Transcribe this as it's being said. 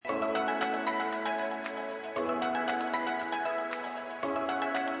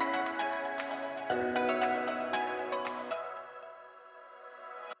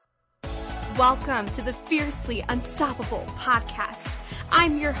Welcome to the Fiercely Unstoppable podcast.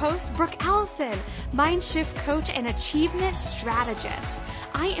 I'm your host, Brooke Allison, mind shift coach and achievement strategist.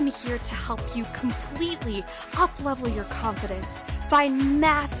 I am here to help you completely up-level your confidence, find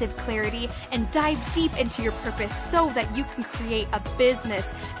massive clarity, and dive deep into your purpose so that you can create a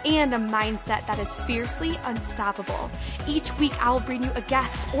business and a mindset that is fiercely unstoppable. Each week, I will bring you a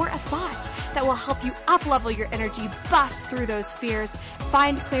guest or a thought that will help you up-level your energy, bust through those fears,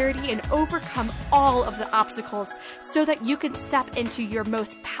 find clarity, and overcome all of the obstacles so that you can step into your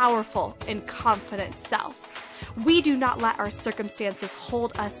most powerful and confident self. We do not let our circumstances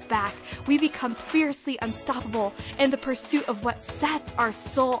hold us back. We become fiercely unstoppable in the pursuit of what sets our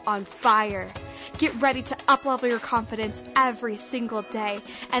soul on fire. Get ready to up-level your confidence every single day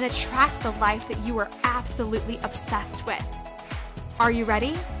and attract the life that you are absolutely obsessed with. Are you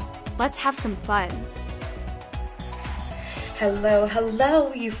ready? Let's have some fun.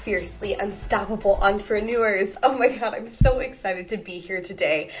 Hello, you fiercely unstoppable entrepreneurs. Oh my God, I'm so excited to be here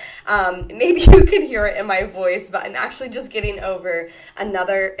today. Maybe you can hear it in my voice, but I'm actually just getting over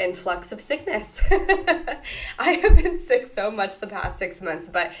another influx of sickness. I have been sick so much the past 6 months,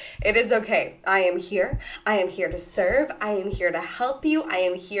 but it is okay. I am here. I am here to serve. I am here to help you. I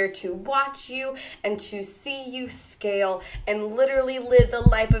am here to watch you and to see you scale and literally live the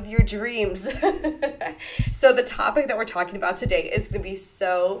life of your dreams. So the topic that we're talking about today is going to be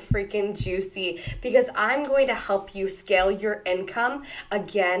so freaking juicy because I'm going to help you scale your income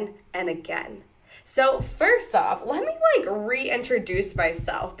again and again. So first off, let me reintroduce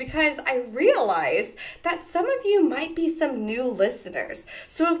myself because I realize that some of you might be some new listeners.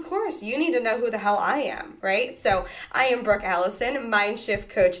 So of course you need to know who the hell I am, right? So I am Brooke Allison, mind shift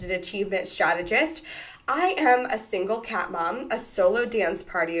coach and achievement strategist. I am a single cat mom, a solo dance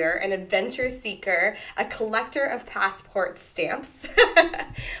partier, an adventure seeker, a collector of passport stamps.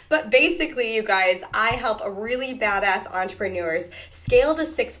 But basically, you guys, I help really badass entrepreneurs scale to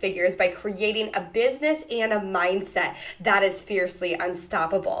six figures by creating a business and a mindset that is fiercely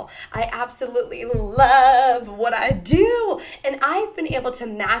unstoppable. I absolutely love what I do, and I've been able to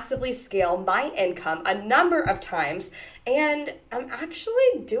massively scale my income a number of times, and I'm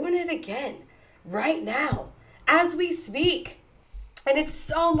actually doing it again right now as we speak. And it's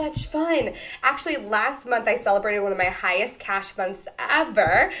so much fun. Actually, last month I celebrated one of my highest cash months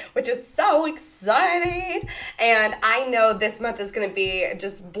ever, which is so exciting. And I know this month is going to be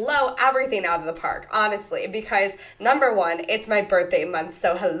just blow everything out of the park, honestly, because number one, it's my birthday month,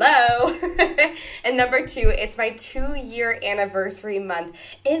 so hello. And number two, it's my 2-year anniversary month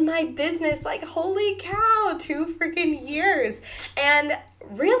in my business. Like, holy cow, 2 freaking years. And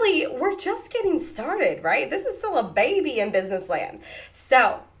really, we're just getting started, right? This is still a baby in business land.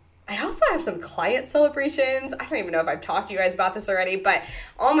 So I also have some client celebrations. I don't even know if I've talked to you guys about this already, but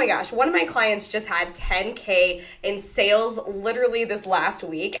oh my gosh, one of my clients just had 10K in sales literally this last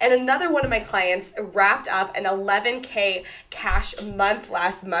week. And another one of my clients wrapped up an 11K cash month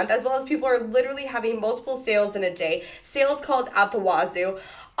last month, as well as people are literally having multiple sales in a day, sales calls out the wazoo.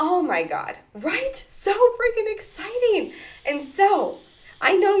 Oh my God, right? So freaking exciting. And so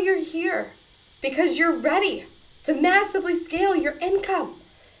I know you're here because you're ready to massively scale your income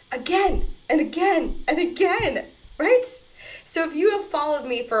again and again and again, right? So if you have followed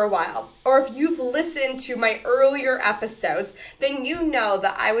me for a while, or if you've listened to my earlier episodes, then you know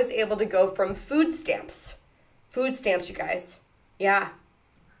that I was able to go from food stamps, you guys, yeah,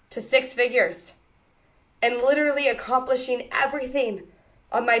 to 6 figures, and literally accomplishing everything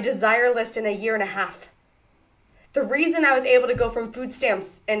on my desire list in a 1.5 years. The reason I was able to go from food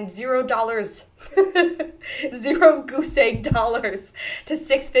stamps and $0, zero goose egg dollars, to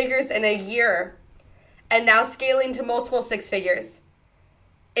 6 figures in a year, and now scaling to multiple 6 figures,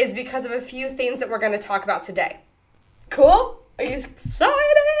 is because of a few things that we're going to talk about today. Cool? Are you excited?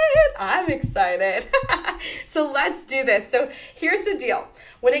 I'm excited. So let's do this. So here's the deal.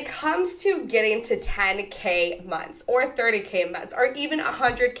 When it comes to getting to 10K months or 30K months or even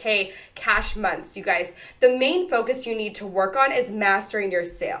 100K cash months, you guys, the main focus you need to work on is mastering your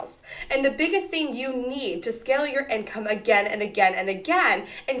sales. And the biggest thing you need to scale your income again and again and again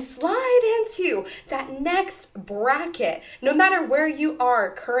and slide into that next bracket, no matter where you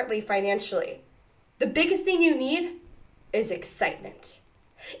are currently financially, the biggest thing you need is excitement.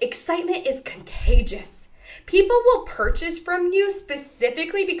 Excitement is contagious. People will purchase from you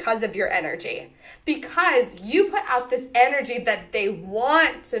specifically because of your energy, because you put out this energy that they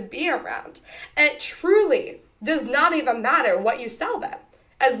want to be around. And it truly does not even matter what you sell them.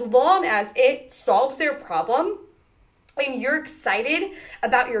 As long as it solves their problem and you're excited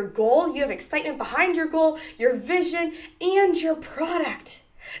about your goal, you have excitement behind your goal, your vision, and your product.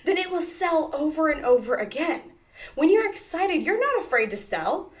 then it will sell over and over again. When you're excited, you're not afraid to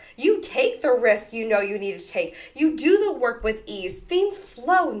sell. You take the risk you know you need to take. You do the work with ease. Things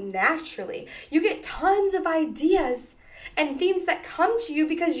flow naturally. You get tons of ideas and things that come to you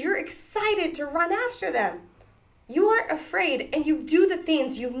because you're excited to run after them. You aren't afraid, and you do the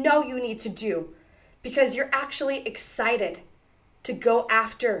things you know you need to do because you're actually excited to go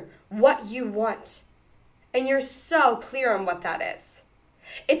after what you want. And you're so clear on what that is.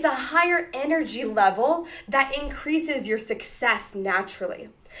 It's a higher energy level that increases your success naturally.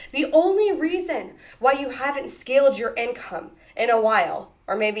 The only reason why you haven't scaled your income in a while,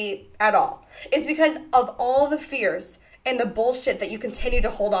 or maybe at all, is because of all the fears and the bullshit that you continue to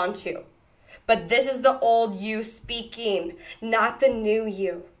hold on to. But this is the old you speaking, not the new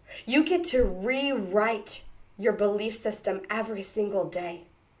you. You get to rewrite your belief system every single day.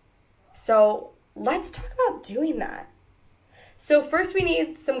 So let's talk about doing that. So first we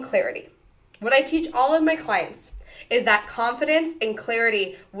need some clarity. What I teach all of my clients is that confidence and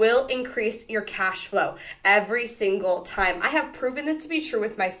clarity will increase your cash flow every single time. I have proven this to be true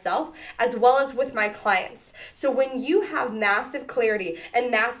with myself as well as with my clients. So when you have massive clarity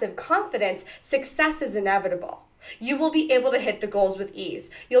and massive confidence, success is inevitable. You will be able to hit the goals with ease.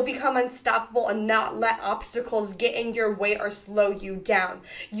 You'll become unstoppable and not let obstacles get in your way or slow you down.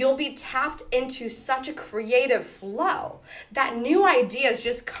 You'll be tapped into such a creative flow that new ideas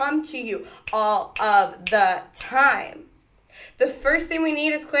just come to you all of the time. The first thing we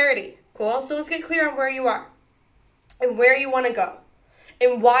need is clarity. Cool? So let's get clear on where you are and where you want to go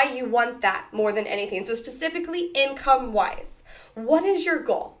and why you want that more than anything. So specifically income-wise, what is your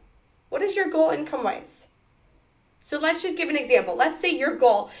goal? What is your goal income-wise? So let's just give an example. Let's say your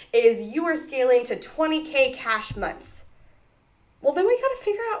goal is you are scaling to 20K cash months. Well, then we got to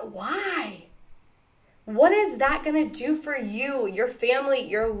figure out why. What is that going to do for you, your family,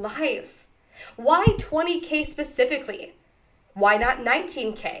 your life? Why 20K specifically? Why not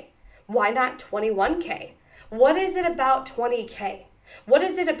 19K? Why not 21K? What is it about 20K? What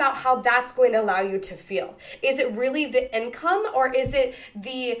is it about how that's going to allow you to feel? Is it really the income, or is it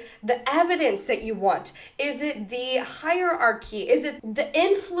the evidence that you want? Is it the hierarchy? Is it the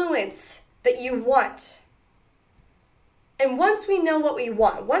influence that you want? And once we know what we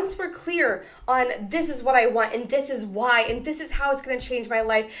want, once we're clear on this is what I want and this is why and this is how it's going to change my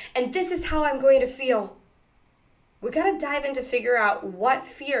life and this is how I'm going to feel, we got to dive in to figure out what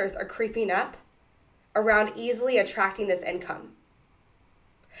fears are creeping up around easily attracting this income.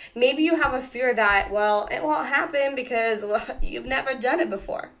 Maybe you have a fear that, well, it won't happen because you've never done it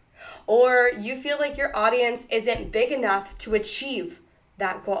before. Or you feel like your audience isn't big enough to achieve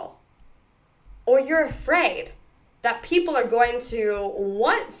that goal. Or you're afraid that people are going to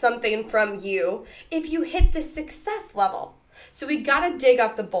want something from you if you hit the success level. So we got to dig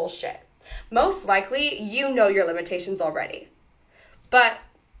up the bullshit. Most likely, you know your limitations already. But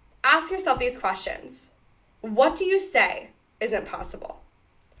ask yourself these questions. What do you say isn't possible?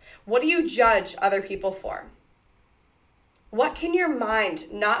 What do you judge other people for? What can your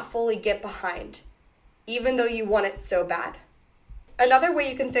mind not fully get behind, even though you want it so bad? Another way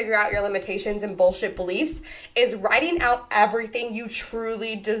you can figure out your limitations and bullshit beliefs is writing out everything you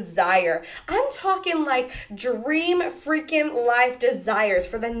truly desire. I'm talking like dream freaking life desires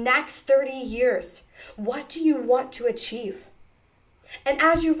for the next 30 years. What do you want to achieve? And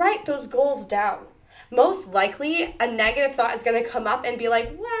as you write those goals down, most likely a negative thought is going to come up and be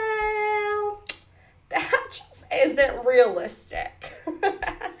like, well, that just isn't realistic.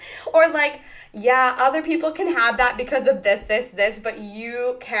 Or like, yeah, other people can have that because of this, but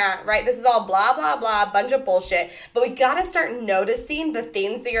you can't, right? This is all blah, blah, blah, bunch of bullshit. But we got to start noticing the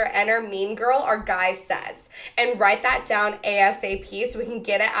things that your inner mean girl or guy says and write that down ASAP so we can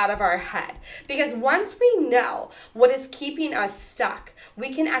get it out of our head. Because once we know what is keeping us stuck,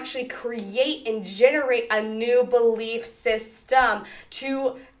 we can actually create and generate a new belief system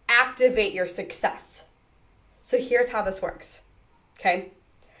to activate your success. So here's how this works, okay?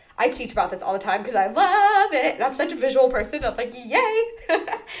 I teach about this all the time because I love it. And I'm such a visual person. I'm like, yay.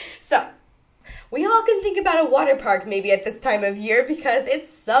 So we all can think about a water park maybe at this time of year because it's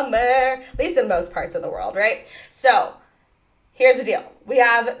summer, at least in most parts of the world, right? So here's the deal. We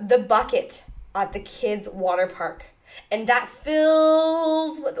have the bucket at the kids' water park. And that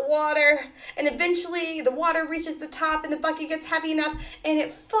fills with water. And eventually the water reaches the top and the bucket gets heavy enough and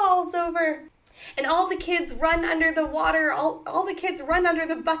it falls over. And all the kids run under the water. All the kids run under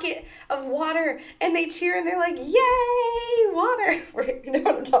the bucket of water. And they cheer and they're like, yay, water. Right? You know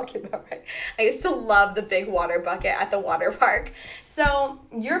what I'm talking about, right? I used to love the big water bucket at the water park. So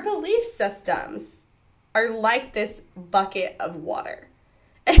your belief systems are like this bucket of water.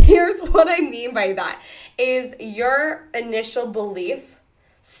 And here's what I mean by that is your initial belief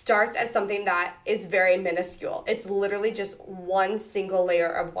starts as something that is very minuscule. It's literally just one single layer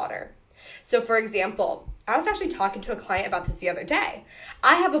of water. So for example, I was actually talking to a client about this the other day.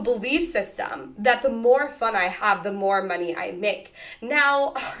 I have a belief system that the more fun I have, the more money I make.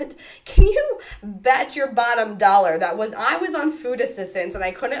 Now, can you bet your bottom dollar that I was on food assistance and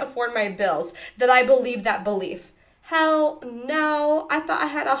I couldn't afford my bills, that I believed that belief? Hell no. I thought I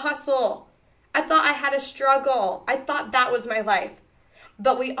had a hustle. I thought I had a struggle. I thought that was my life.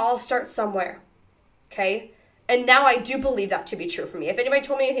 But we all start somewhere, okay? And now I do believe that to be true for me. If anybody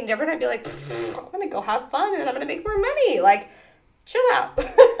told me anything different, I'd be like, I'm going to go have fun and I'm going to make more money. Like, chill out.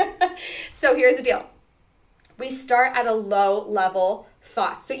 So here's the deal. We start at a low level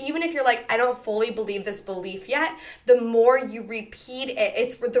thought. So even if you're like, I don't fully believe this belief yet, the more you repeat it,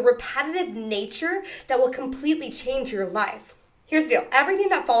 it's the repetitive nature that will completely change your life. Here's the deal. Everything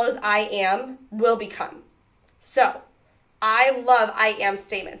that follows I am will become. So I love I am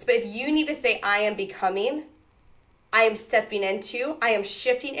statements. But if you need to say I am becoming, I am stepping into, I am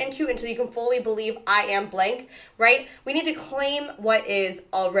shifting into, until you can fully believe I am blank, right? We need to claim what is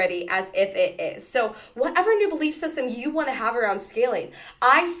already as if it is. So whatever new belief system you want to have around scaling,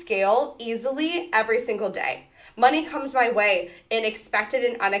 I scale easily every single day. Money comes my way in expected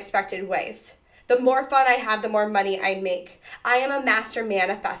and unexpected ways. The more fun I have, the more money I make. I am a master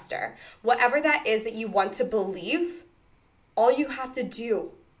manifester. Whatever that is that you want to believe, all you have to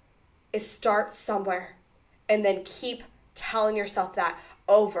do is start somewhere. And then keep telling yourself that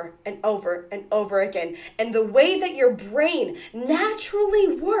over and over and over again. And the way that your brain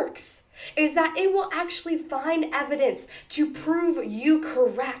naturally works is that it will actually find evidence to prove you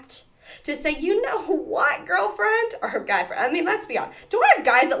correct. To say, you know what, girlfriend or guy friend? I mean, let's be honest. Do I have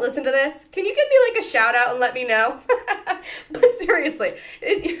guys that listen to this? Can you give me like a shout out and let me know? But seriously,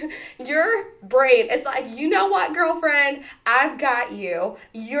 your brain is like, you know what, girlfriend? I've got you.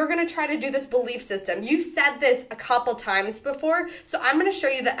 You're going to try to do this belief system. You've said this a couple times before, so I'm going to show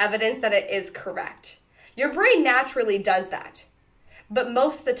you the evidence that it is correct. Your brain naturally does that. But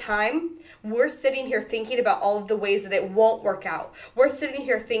most of the time, we're sitting here thinking about all of the ways that it won't work out. We're sitting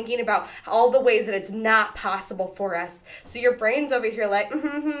here thinking about all the ways that it's not possible for us. So your brain's over here like,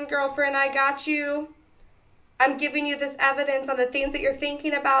 girlfriend, I got you. I'm giving you this evidence on the things that you're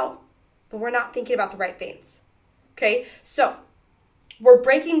thinking about, but we're not thinking about the right things. Okay? So we're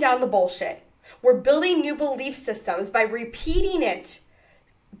breaking down the bullshit. We're building new belief systems by repeating it,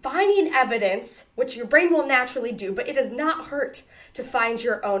 finding evidence, which your brain will naturally do, but it does not hurt to find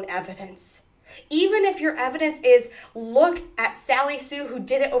your own evidence. Even if your evidence is, look at Sally Sue who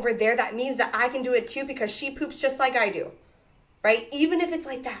did it over there, that means that I can do it too because she poops just like I do, right? Even if it's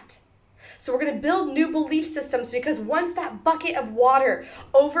like that. So we're going to build new belief systems because once that bucket of water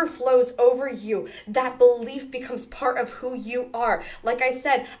overflows over you, that belief becomes part of who you are. Like I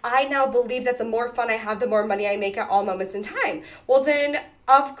said, I now believe that the more fun I have, the more money I make at all moments in time. Well, then,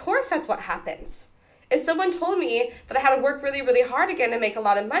 of course, that's what happens. If someone told me that I had to work really, really hard again to make a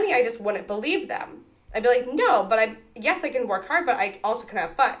lot of money, I just wouldn't believe them. I'd be like, no, but yes, I can work hard, but I also can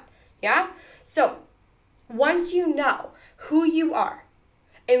have fun. Yeah? So once you know who you are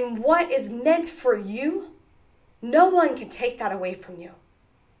and what is meant for you, no one can take that away from you.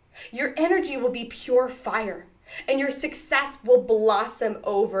 Your energy will be pure fire. And your success will blossom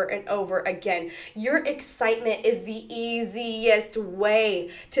over and over again. Your excitement is the easiest way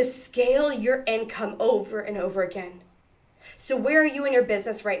to scale your income over and over again. So where are you in your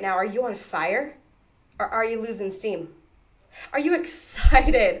business right now? Are you on fire? Or are you losing steam? Are you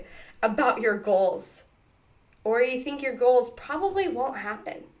excited about your goals? Or you think your goals probably won't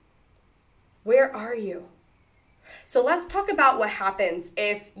happen? Where are you? So let's talk about what happens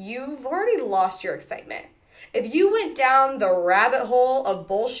if you've already lost your excitement. If you went down the rabbit hole of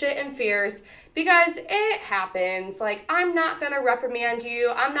bullshit and fears, because it happens, like, I'm not going to reprimand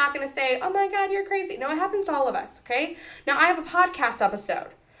you. I'm not going to say, oh my God, you're crazy. No, it happens to all of us, okay? Now, I have a podcast episode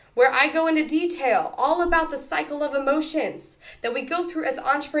where I go into detail all about the cycle of emotions that we go through as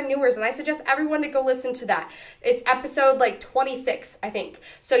entrepreneurs, and I suggest everyone to go listen to that. It's episode like 26, I think.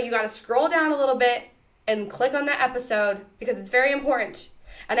 So you got to scroll down a little bit and click on that episode because it's very important.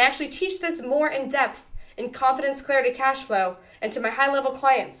 And I actually teach this more in depth in Confidence, Clarity, Cash Flow, and to my high-level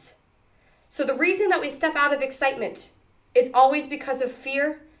clients. So the reason that we step out of excitement is always because of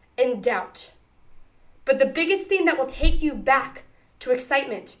fear and doubt. But the biggest thing that will take you back to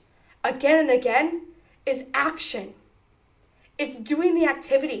excitement again and again is action. It's doing the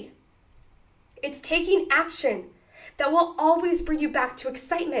activity. It's taking action. that will always bring you back to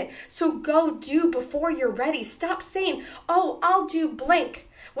excitement. So go do before you're ready. Stop saying, oh, I'll do blank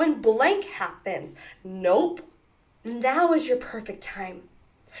when blank happens. Nope. Now is your perfect time.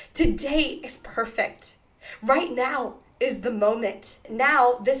 Today is perfect. Right now is the moment.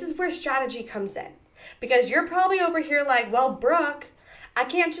 Now, this is where strategy comes in. Because you're probably over here like, well, Brooke, I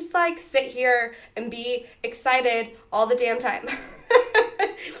can't just sit here and be excited all the damn time.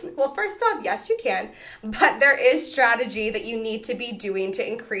 Well, first off, yes, you can, but there is strategy that you need to be doing to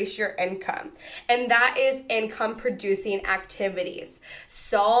increase your income, and that is income producing activities.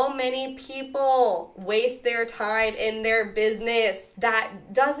 So many people waste their time in their business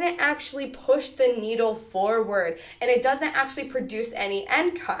that doesn't actually push the needle forward, and it doesn't actually produce any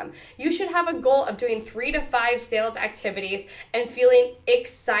income. You should have a goal of doing 3 to 5 sales activities and feeling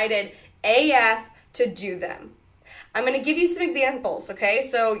excited AF to do them. I'm going to give you some examples, okay?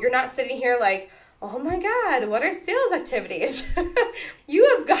 So you're not sitting here like, oh my God, what are sales activities?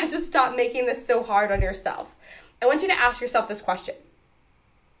 You have got to stop making this so hard on yourself. I want you to ask yourself this question.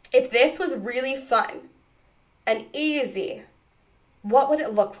 If this was really fun and easy, what would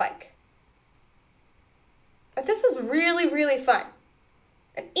it look like? If this was really, really fun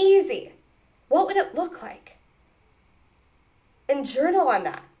and easy, what would it look like? And journal on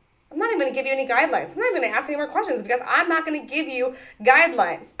that. I'm not even going to give you any guidelines. I'm not even going to ask any more questions because I'm not going to give you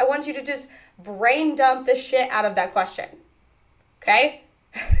guidelines. I want you to just brain dump the shit out of that question. Okay?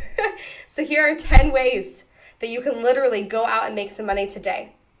 So here are 10 ways that you can literally go out and make some money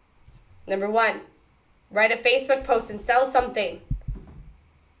today. Number 1, write a Facebook post and sell something.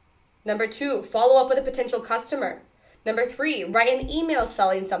 Number 2, follow up with a potential customer. Number 3, write an email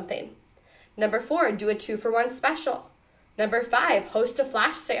selling something. Number 4, do a 2-for-1 special. Number 5, host a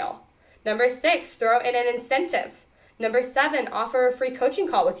flash sale. Number 6, throw in an incentive. Number 7, offer a free coaching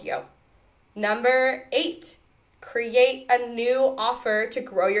call with you. Number 8, create a new offer to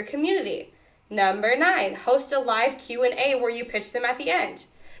grow your community. Number 9, host a live Q&A where you pitch them at the end.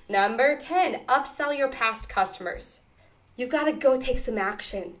 Number 10, upsell your past customers. You've got to go take some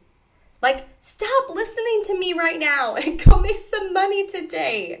action. Stop listening to me right now and go make some money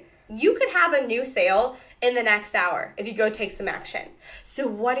today. You could have a new sale in the next hour if you go take some action. So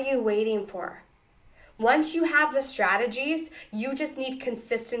what are you waiting for? Once you have the strategies, you just need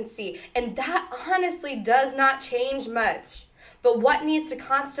consistency. And that honestly does not change much. But what needs to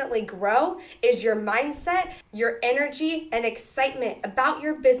constantly grow is your mindset, your energy, and excitement about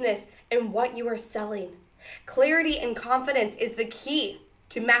your business and what you are selling. Clarity and confidence is the key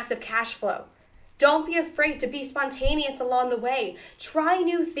to massive cash flow. Don't be afraid to be spontaneous along the way. Try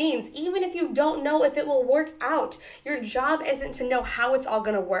new things, even if you don't know if it will work out. Your job isn't to know how it's all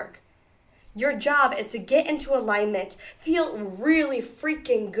going to work. Your job is to get into alignment, feel really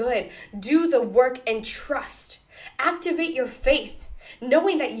freaking good, do the work and trust. Activate your faith,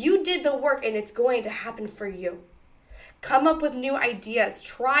 knowing that you did the work and it's going to happen for you. Come up with new ideas,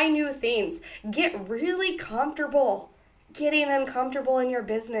 try new things, get really comfortable getting uncomfortable in your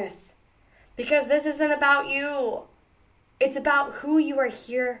business. Because this isn't about you. It's about who you are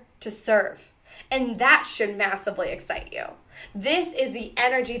here to serve. And that should massively excite you. This is the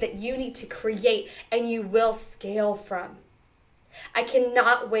energy that you need to create and you will scale from. I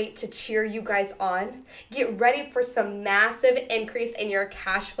cannot wait to cheer you guys on. Get ready for some massive increase in your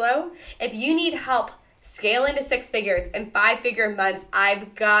cash flow. If you need help scaling to 6 figures in 5-figure months,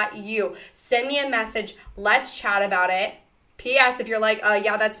 I've got you. Send me a message. Let's chat about it. P.S. If you're like,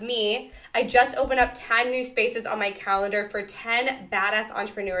 yeah, that's me. I just opened up 10 new spaces on my calendar for 10 badass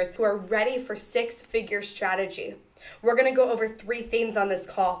entrepreneurs who are ready for 6-figure strategy. We're going to go over 3 things on this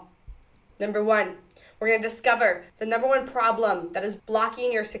call. Number 1, we're going to discover the number 1 problem that is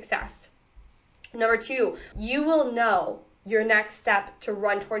blocking your success. Number 2, you will know your next step to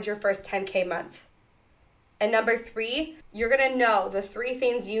run towards your first 10K month. And number 3, you're going to know the 3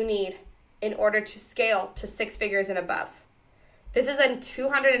 things you need in order to scale to 6 figures and above. This is a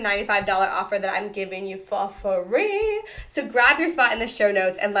 $295 offer that I'm giving you for free. So grab your spot in the show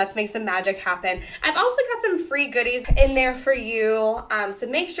notes and let's make some magic happen. I've also got some free goodies in there for you. So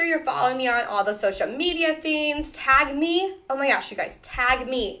make sure you're following me on all the social media things. Tag me. Oh my gosh, you guys, tag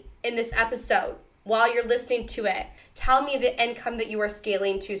me in this episode while you're listening to it. Tell me the income that you are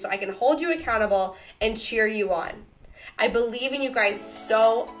scaling to so I can hold you accountable and cheer you on. I believe in you guys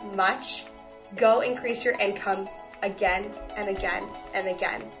so much. Go increase your income again and again and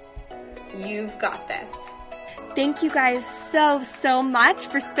again. You've got this. Thank you guys so much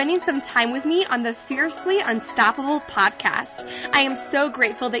for spending some time with me on the Fiercely Unstoppable podcast. I am so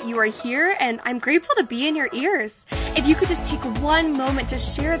grateful that you are here and I'm grateful to be in your ears. If you could just take one moment to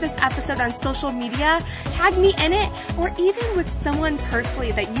share this episode on social media, tag me in it, or even with someone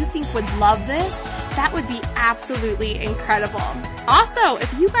personally that you think would love this, that would be absolutely incredible. Also,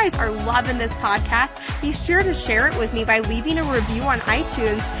 if you guys are loving this podcast, be sure to share it with me by leaving a review on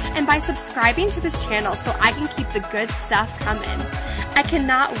iTunes and by subscribing to this channel so I can keep the good stuff coming. I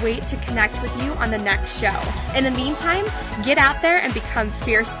cannot wait to connect with you on the next show. In the meantime, get out there and become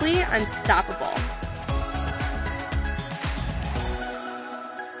fiercely unstoppable.